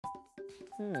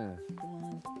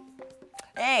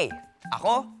Hey!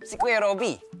 Ako, si Kuya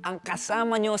Robby, ang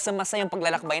kasama nyo sa masayang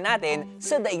paglalakbay natin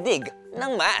sa daigdig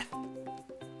ng math.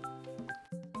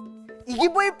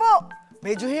 Igiboy po!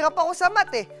 Medyo hirap ako sa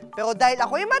math eh. Pero dahil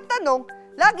ako'y math tanong,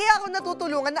 lagi ako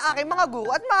natutulungan ng aking mga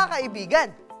guro at mga kaibigan.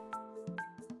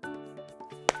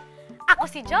 Ako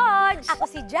si George. Ako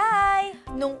si Jai.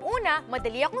 Nung una,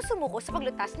 madali akong sumuko sa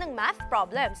paglutas ng math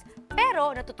problems.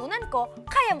 Pero natutunan ko,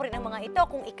 kaya mo rin ang mga ito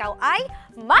kung ikaw ay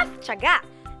math tiyaga.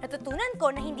 Natutunan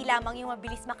ko na hindi lamang yung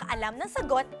mabilis makaalam ng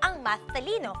sagot ang math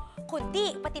talino,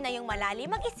 kundi pati na yung malalim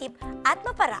mag-isip at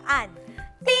maparaan.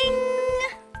 Ting!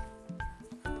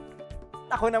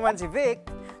 Ako naman si Vic.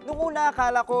 Nung una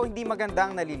akala ko hindi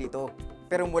magandang nalilito.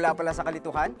 Pero mula pala sa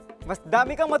kalituhan, mas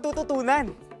dami kang matututunan.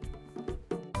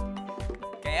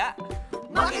 Kaya,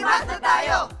 Mag-imath na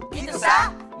tayo! Dito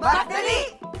sa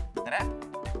MathDali! tara!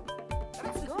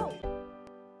 Let's go!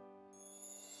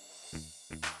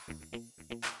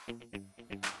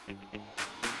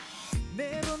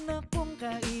 Meron akong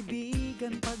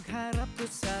kaibigan pagharap ko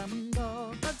sa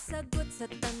mundo. Pagsagot sa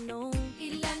tanong,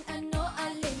 ilan, ano,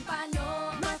 alin,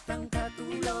 paano. Matang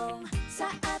katulong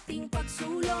Sa ating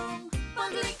pagsulong,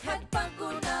 paglikha't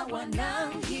pag-unawa ng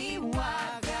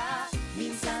hiwaga.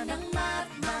 Minsan ang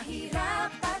math mahirap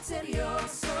at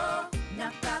seryoso,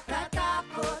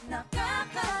 nakakatakot,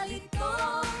 nakakalito.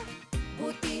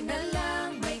 Buti na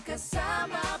lang may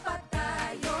kasama pa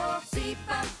tayo,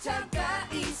 sipag, tiyaga,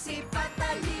 isip at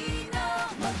talino.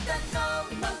 Magtanong,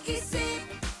 mag-isip,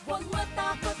 huwag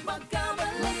matakot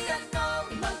magkamali. Magtanong,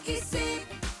 mag-isip,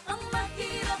 ang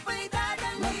mahirap ay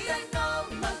dadali. Magtanong,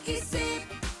 mag-isip,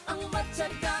 ang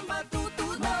matyaga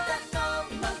matutunan. Magtanong,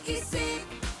 mag-isip,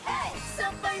 hey!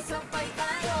 Sabay-sabay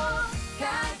tayo.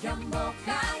 Kaya mo,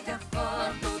 kaya ko,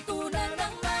 matutunan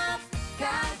ng math.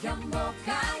 Kaya mo,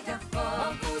 kaya ko,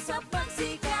 mag-usap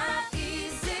magsikap.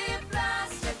 Isip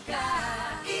plus tiyaga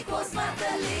equals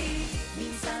madali.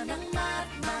 Minsan ang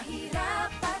math mahirap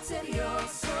at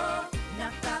seryoso,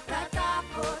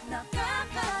 nakakatakot,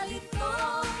 nakakalito.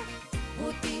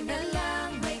 Buti na lang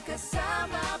may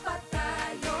kasama pa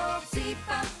tayo,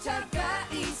 sipag, tiyaga,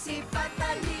 isip at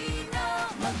talino.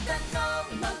 Magtanong,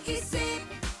 mag-isip,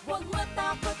 huwag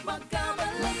matakot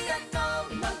magkamali. Magtanong,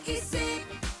 mag-isip,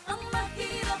 ang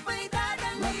mahirap ay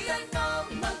dadali. Magtanong,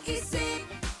 mag-isip,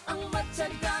 ang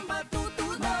matyaga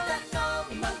matutunan. Magtanong,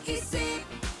 mag-isip,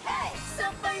 hey!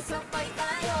 Sabay-sabay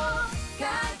tayo.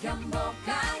 Kaya mo,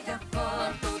 kaya ko,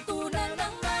 matutunan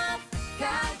ng math.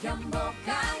 Kaya mo,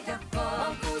 kaya ko,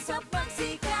 mag-usap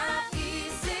magsikap.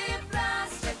 Isip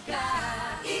plus tiyaga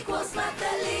equals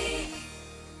madali.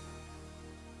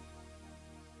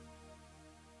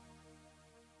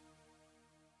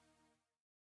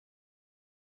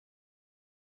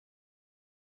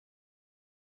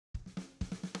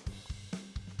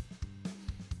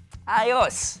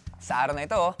 Ayos! Sa araw na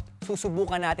ito,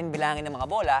 susubukan natin bilangin ng mga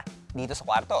bola dito sa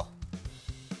kwarto.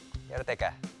 Pero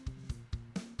teka,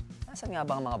 nasaan nga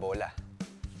ba ang mga bola?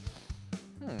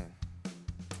 1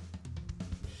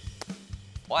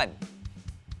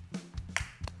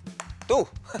 2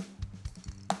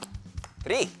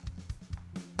 3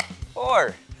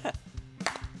 4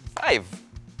 5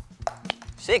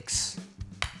 6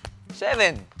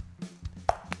 7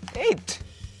 8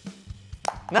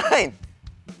 9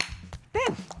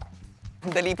 10.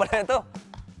 Ang dali pala na ito.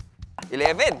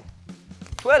 11,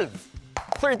 12,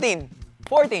 13,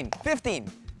 14, 15,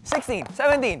 16,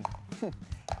 17,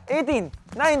 18,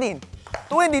 19,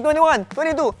 20, 21,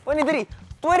 22, 23,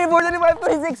 24, 25,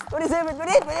 26, 27,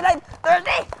 28, 29,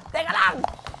 30! Teka lang!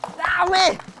 Dami!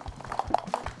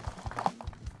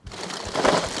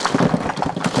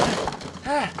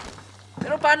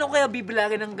 Pero paano kaya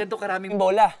bibilangin ng ganito karaming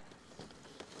Bola.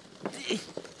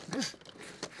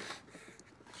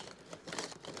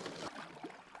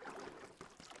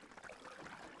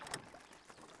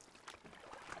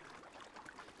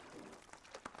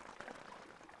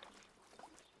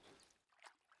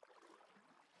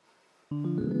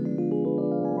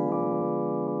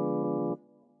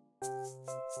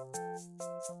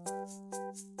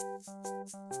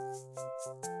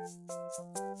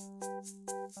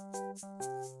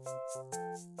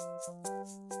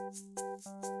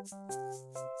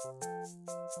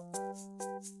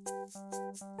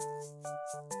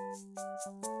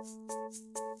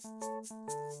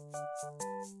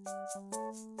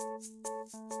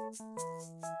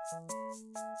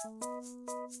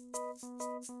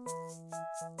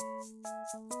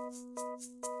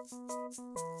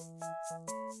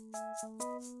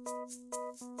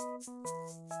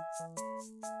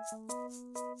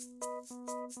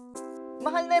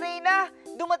 Mahal na Reyna,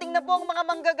 Dumating na po ang mga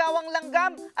manggagawang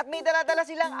langgam at may dala-dala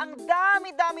silang ang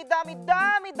dami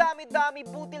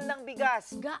butil ng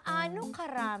bigas. Gaano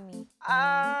karami?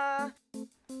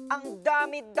 Ang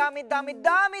dami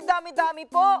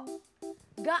po.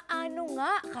 Gaano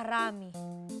nga karami?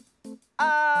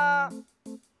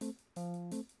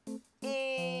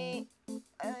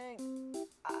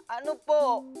 Ano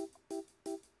po?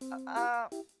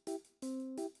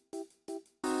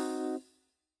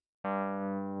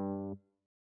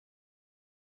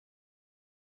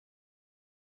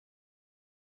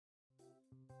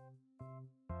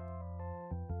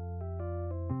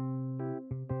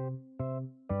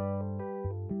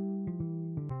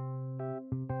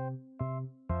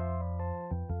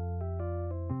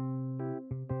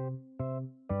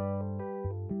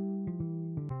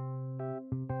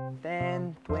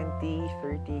 $10, $20,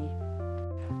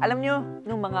 $30. Alam nyo,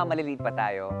 nung mga maliliit pa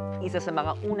tayo, isa sa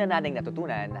mga una nating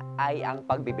natutunan ay ang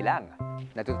pagbibilang.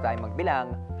 Natuto tayong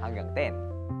magbilang hanggang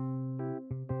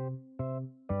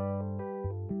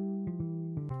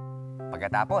 10.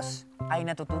 Pagkatapos, ay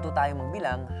natututo tayong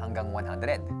magbilang hanggang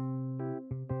 100.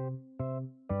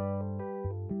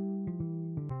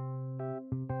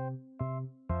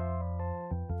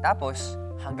 Tapos,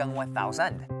 hanggang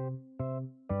 1,000.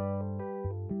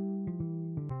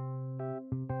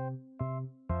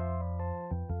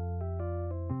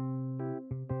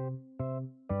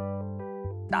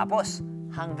 Tapos,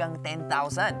 hanggang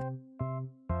 10,000.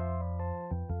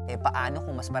 Paano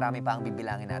kung mas marami pa ang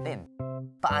bibilangin natin?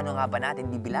 Paano nga ba natin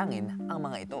bibilangin ang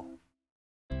mga ito?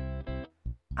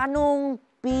 Anong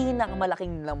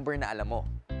pinakamalaking number na alam mo?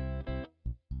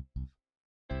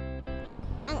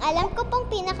 Ang alam ko pong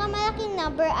pinakamalaking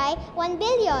number ay 1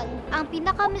 billion. Ang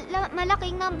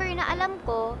pinakamalaking number na alam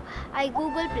ko ay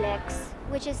Googolplex,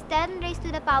 which is 10 raised to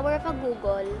the power of a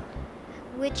Google,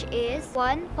 which is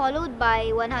 1 followed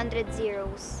by 100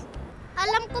 zeros.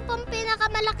 Alam ko pong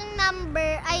pinakamalaking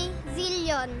number ay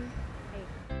zillion.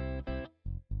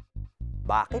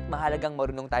 Bakit mahalagang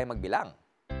marunong tayo magbilang?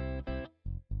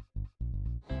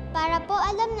 Para po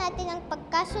alam natin ang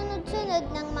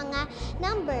pagkasunod-sunod ng mga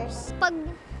numbers. Pag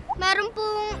meron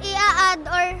pong i-add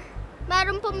or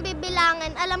meron pong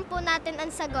bibilangan, alam po natin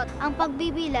ang sagot. Ang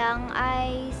pagbibilang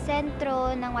ay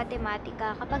sentro ng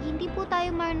matematika. Kapag hindi po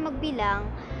tayo marunong magbilang,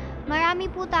 marami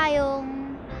po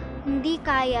tayong hindi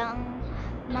kayang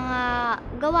mga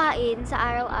gawain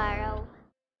sa araw-araw.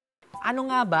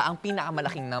 Ano nga ba ang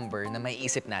pinakamalaking number na may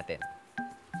isip natin?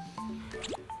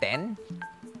 10?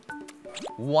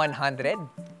 100? 1,000?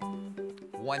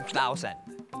 10,000?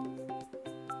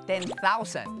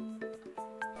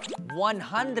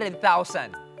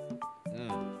 100,000?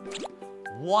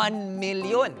 1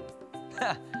 million?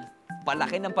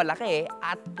 Palaki ng palaki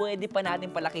at pwede pa natin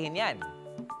palakihin yan.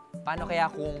 Paano kaya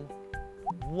kung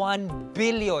 1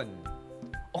 billion?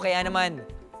 O kaya naman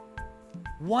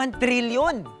 1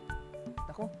 trillion?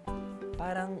 Naku,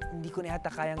 parang hindi ko na yata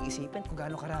kayang isipin kung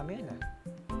gaano karami yun.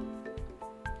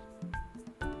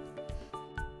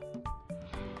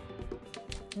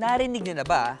 Narinig niyo na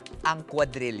ba ang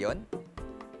quadrillion?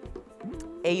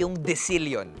 Yung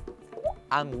decillion.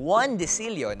 Ang 1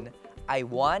 decillion ay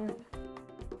 1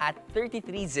 at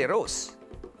 33 zeros.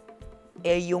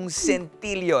 Yung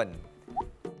centillion.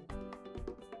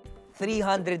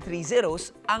 303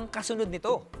 zeros ang kasunod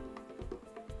nito.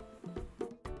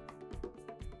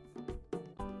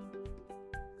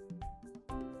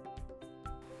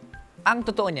 Ang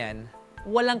totoo niyan,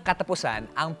 walang katapusan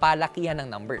ang palakihan ng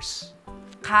numbers.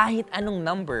 Kahit anong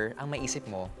number ang maisip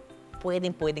mo,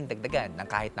 pwedeng dagdagan ng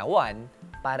kahit na 1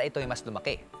 para ito ay mas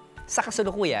lumaki. Sa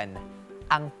kasalukuyan,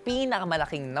 ang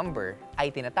pinakamalaking number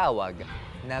ay tinatawag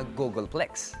na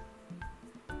Googolplex.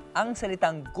 Ang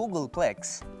salitang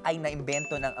Googolplex ay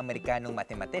naimbento ng Amerikanong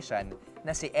mathematician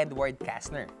na si Edward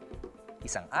Kastner.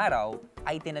 Isang araw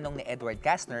ay tinanong ni Edward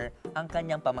Kastner ang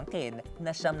kanyang pamangkin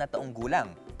na 9 na taong gulang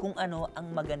kung ano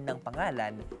ang magandang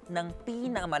pangalan ng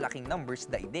pinakamalaking numbers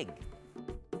daigdig.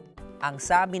 Ang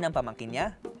sabi ng pamangkin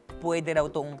niya, pwede raw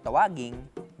itong tawaging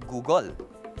Google.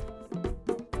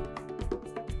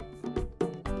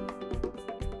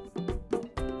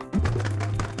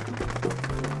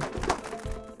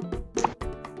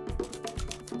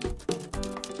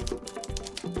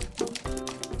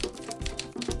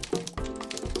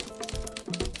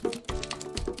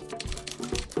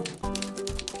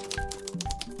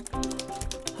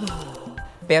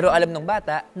 Pero alam ng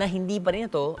bata na hindi pa rin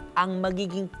ito ang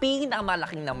magiging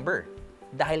pinakamalaking number.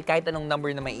 Dahil kahit anong number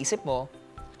na may isip mo,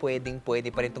 pwede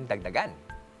pa rin itong dagdagan.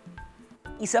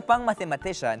 Isa pang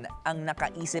mathematician ang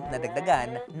nakaisip na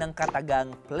dagdagan ng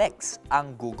katagang plex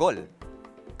ang Google.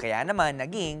 Kaya naman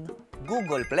naging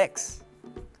Googolplex.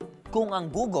 Kung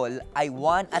ang Google ay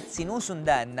 1 at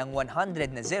sinusundan ng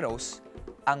 100 na zeros,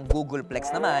 ang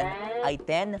Googolplex naman ay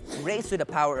 10 raised to the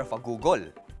power of a Google.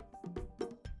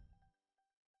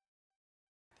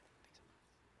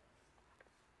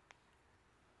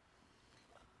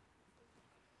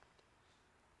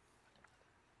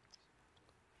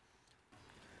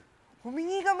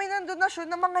 Humingi kami ng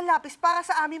donasyon ng mga lapis para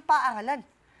sa aming paaralan.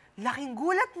 Laking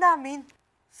gulat namin.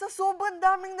 Sa sobrang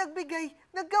daming nagbigay,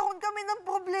 nagkaroon kami ng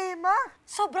problema.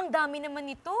 Sobrang dami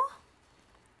naman ito.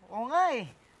 Oo nga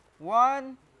eh.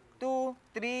 1, 2,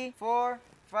 3, 4,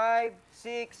 5,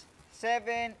 6,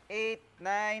 7, 8,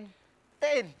 9,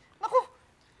 10. Naku,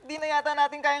 di na yata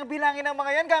natin kayang bilangin ang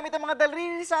mga yan gamit ang mga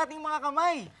daliri sa ating mga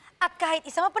kamay. At kahit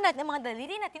isama pa natin ang mga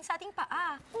daliri natin sa ating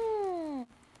paa.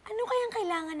 Ano kayang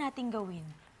kailangan nating gawin?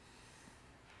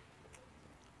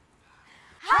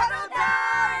 Huddle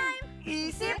time!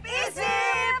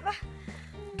 Isip-isip!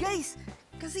 Guys,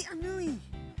 kasi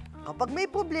kapag may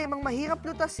problemang mahirap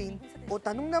lutasin o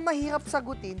tanong na mahirap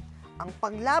sagutin, ang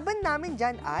panglaban namin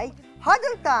dyan ay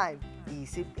huddle time!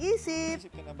 Isip-isip! Isip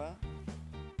ka na ba?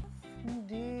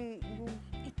 Hindi.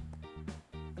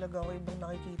 Talaga ako ibang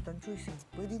nakikita choice eh.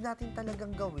 Pwede natin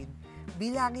talagang gawin.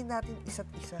 Bilangin natin isa't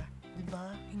isa.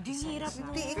 Diba? Hindi hirap.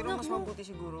 Pero mas mabuti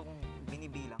siguro kung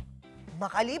binibilang.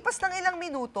 Makalipas ng ilang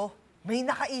minuto, may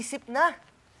nakaisip na.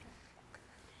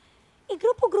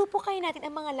 Igrupo-grupo kayo natin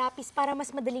ang mga lapis para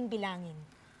mas madaling bilangin.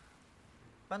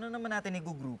 Paano naman natin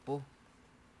igugrupo?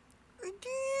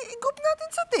 Hindi, i-group natin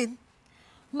sa 10.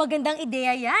 Magandang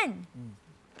ideya yan.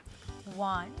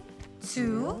 1,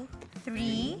 2,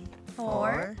 3,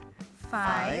 4,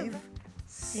 5,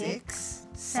 6,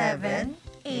 7,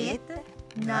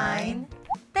 8, 9,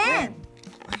 10.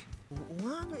 Oo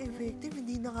nga, effective,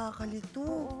 hindi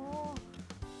nakakalito.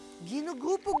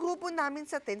 Ginugrupo-grupo namin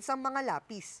sa 10 sa mga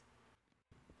lapis.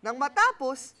 Nang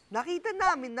matapos, nakita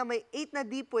namin na may 8 na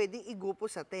di pwedeng igrupo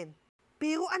sa 10.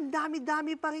 Pero ang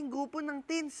dami-dami pa rin grupo ng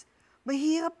 10s.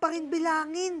 Mahirap pa rin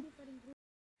bilangin.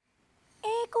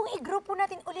 Kung igrupo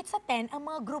natin ulit sa 10 ang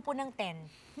mga grupo ng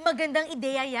 10, magandang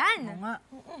ideya yan. Oo nga.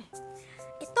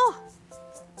 Ito.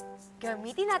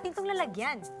 Gamitin natin itong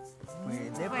lalagyan.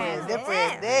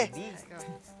 Pwede.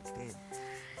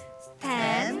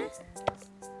 10,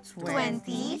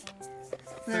 20,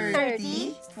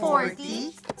 30,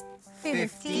 40,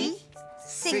 50,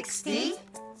 60,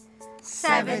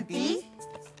 70,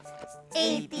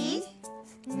 80,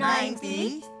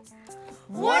 90,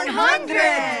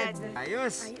 100!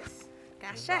 Ayos!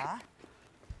 Kasha.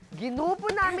 Ginupo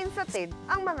namin sa 10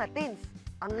 ang mga 10s.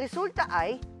 Ang resulta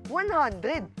ay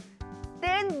 100.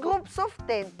 10 groups of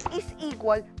 10 is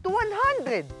equal to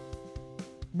 100.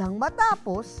 Nang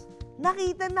matapos,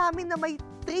 nakita namin na may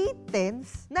 3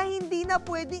 10s na hindi na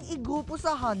pwedeng igrupo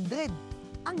sa 100.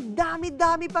 Ang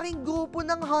dami-dami pa rin grupo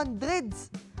ng hundreds.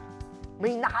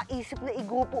 May nakaisip na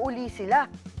igrupo uli sila.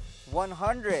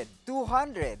 100,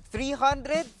 200,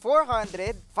 300,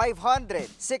 400, 500,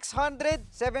 600,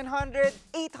 700,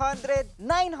 800,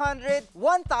 900,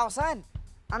 1,000.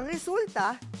 Ang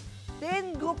resulta,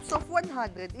 10 groups of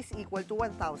 100 is equal to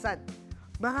 1,000.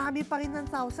 Marami pa rin ng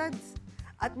thousands.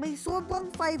 At may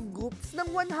sobrang 5 groups ng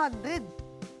 100.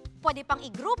 Pwede pang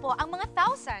igrupo ang mga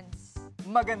thousands.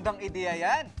 Magandang ideya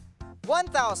yan!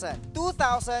 1,000,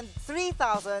 2,000,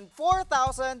 3,000,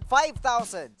 4,000,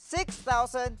 5,000,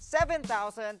 6,000,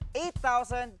 7,000,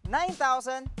 8,000,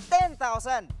 9,000,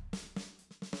 10,000.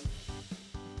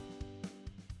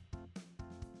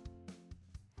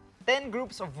 Ten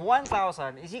groups of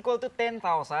 1,000 is equal to 10,000.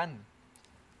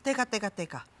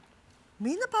 Teka.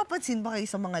 May napapansin ba kayo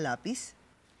sa mga lapis?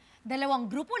 2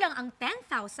 grupo lang ang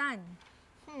 10,000.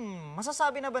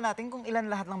 Masasabi na ba natin kung ilan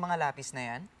lahat ng mga lapis na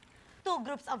yan? 2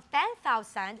 groups of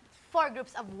 10,000, 4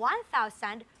 groups of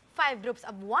 1,000, 5 groups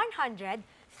of 100,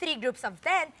 3 groups of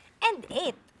 10, and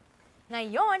 8.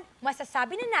 Ngayon,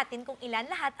 masasabi na natin kung ilan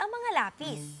lahat ang mga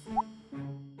lapis.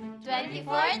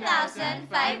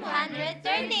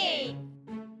 24,530.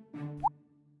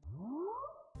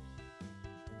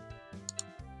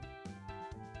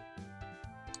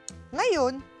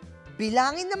 Ngayon,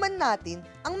 bilangin naman natin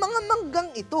ang mga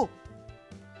manggang ito.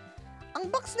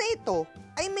 Ang box na ito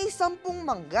ay may 10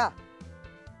 mangga.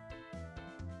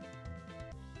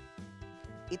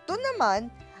 Ito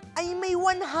naman ay may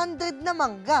 100 na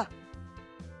mangga.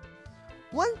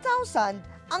 1,000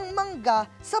 ang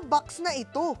mangga sa box na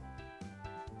ito.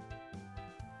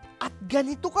 At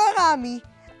ganito karami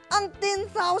ang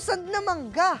 10,000 na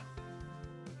mangga.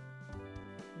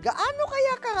 Gaano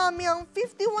kaya karami ang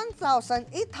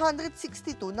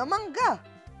 51,862 na mangga?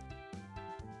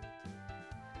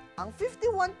 ang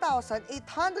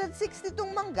 51,862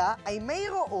 mangga ay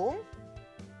mayroong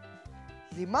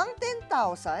 5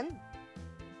 10,000,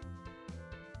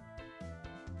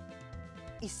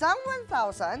 isang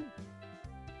 1,000,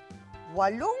 8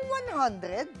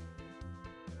 100,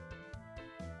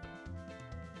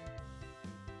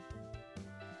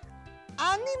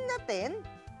 6 na 10,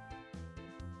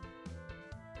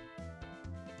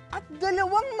 at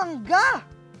 2 mangga.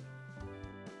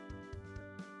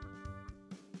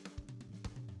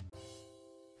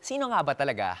 Sino nga ba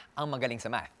talaga ang magaling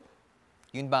sa math?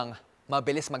 Yun bang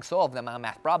mabilis mag-solve ng mga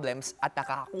math problems at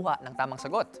nakakakuha ng tamang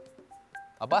sagot?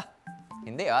 Aba,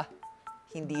 hindi ah.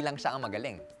 Hindi lang siya ang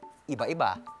magaling.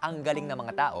 Iba-iba ang galing ng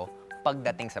mga tao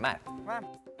pagdating sa math. Ma'am.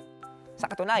 Sa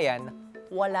katunayan,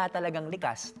 wala talagang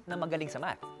likas na magaling sa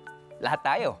math. Lahat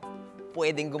tayo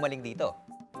pwedeng gumaling dito.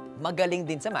 Magaling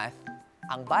din sa math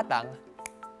ang batang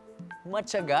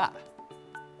matyaga.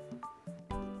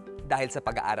 Dahil sa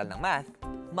pag-aaral ng math,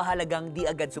 mahalagang di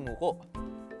agad sumuko.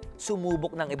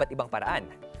 Sumubok ng iba't ibang paraan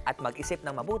at mag-isip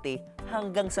ng mabuti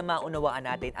hanggang sa maunawaan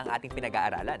natin ang ating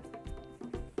pinag-aaralan.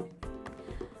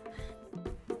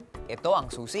 Ito ang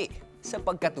susi sa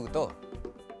pagkatuto.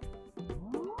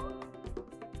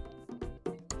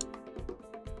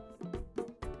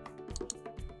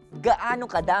 Gaano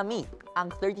kadami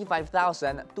ang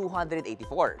 35,284?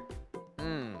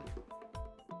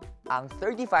 Ang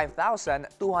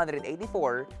 35,284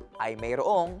 ay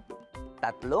mayroong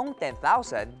 3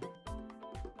 10,000,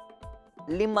 5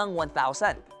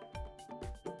 1,000,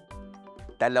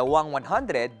 2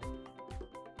 100,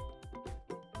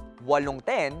 8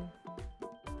 10,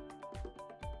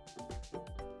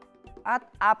 at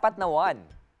 4 na 1.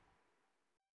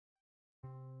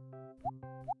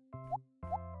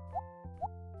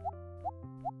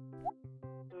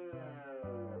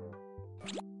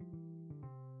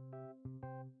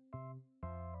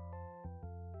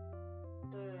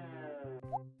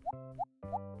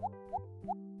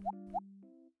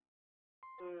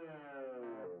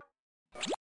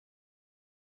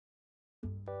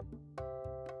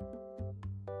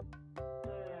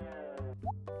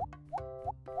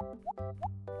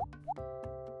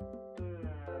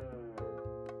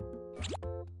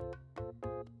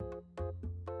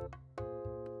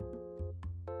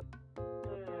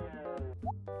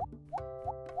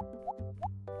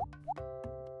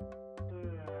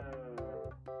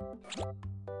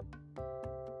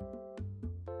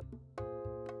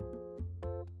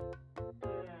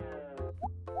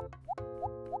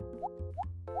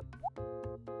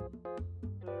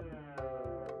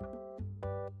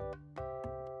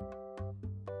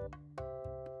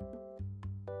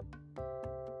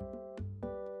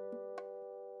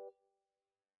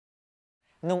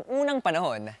 Noong unang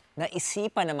panahon,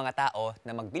 naisipan ng mga tao na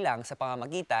magbilang sa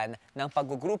pamamagitan ng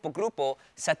paggugrupo-grupo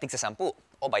sa tigsa-10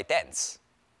 o by tens.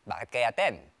 Bakit kaya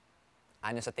 10?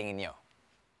 Ano sa tingin niyo?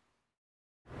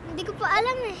 Hindi ko po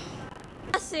alam eh.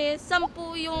 Kasi 10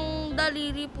 yung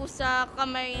daliri po sa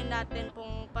kamay natin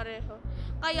pong pareho.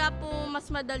 Kaya po mas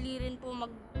madali rin po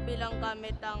magbilang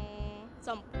gamit ang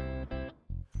 10.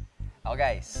 Oh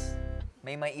guys,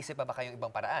 may maiisip pa ba kayong ibang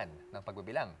paraan ng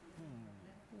pagbibilang?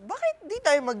 Bakit di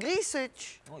tayo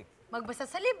mag-research? Uy. Magbasa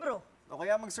sa libro. O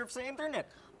kaya mag-surf sa internet.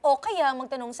 O kaya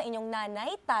magtanong sa inyong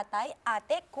nanay, tatay,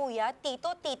 ate, kuya,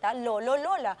 tito, tita, lolo,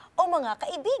 lola o mga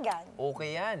kaibigan.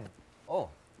 Okay yan. Oh,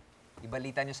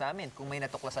 ibalita nyo sa amin kung may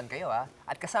natuklasan kayo ha.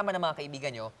 At kasama ng mga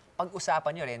kaibigan nyo,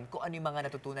 pag-usapan nyo rin kung ano yung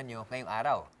mga natutunan nyo ngayong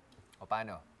araw. O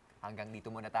paano? Hanggang dito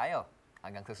muna tayo.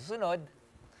 Hanggang sa susunod.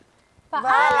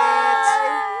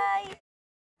 Bye!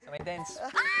 Sa may dance.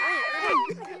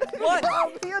 What?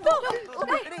 Ano to? Ano to?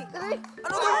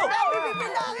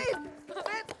 Bibilangin!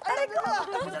 Ano to?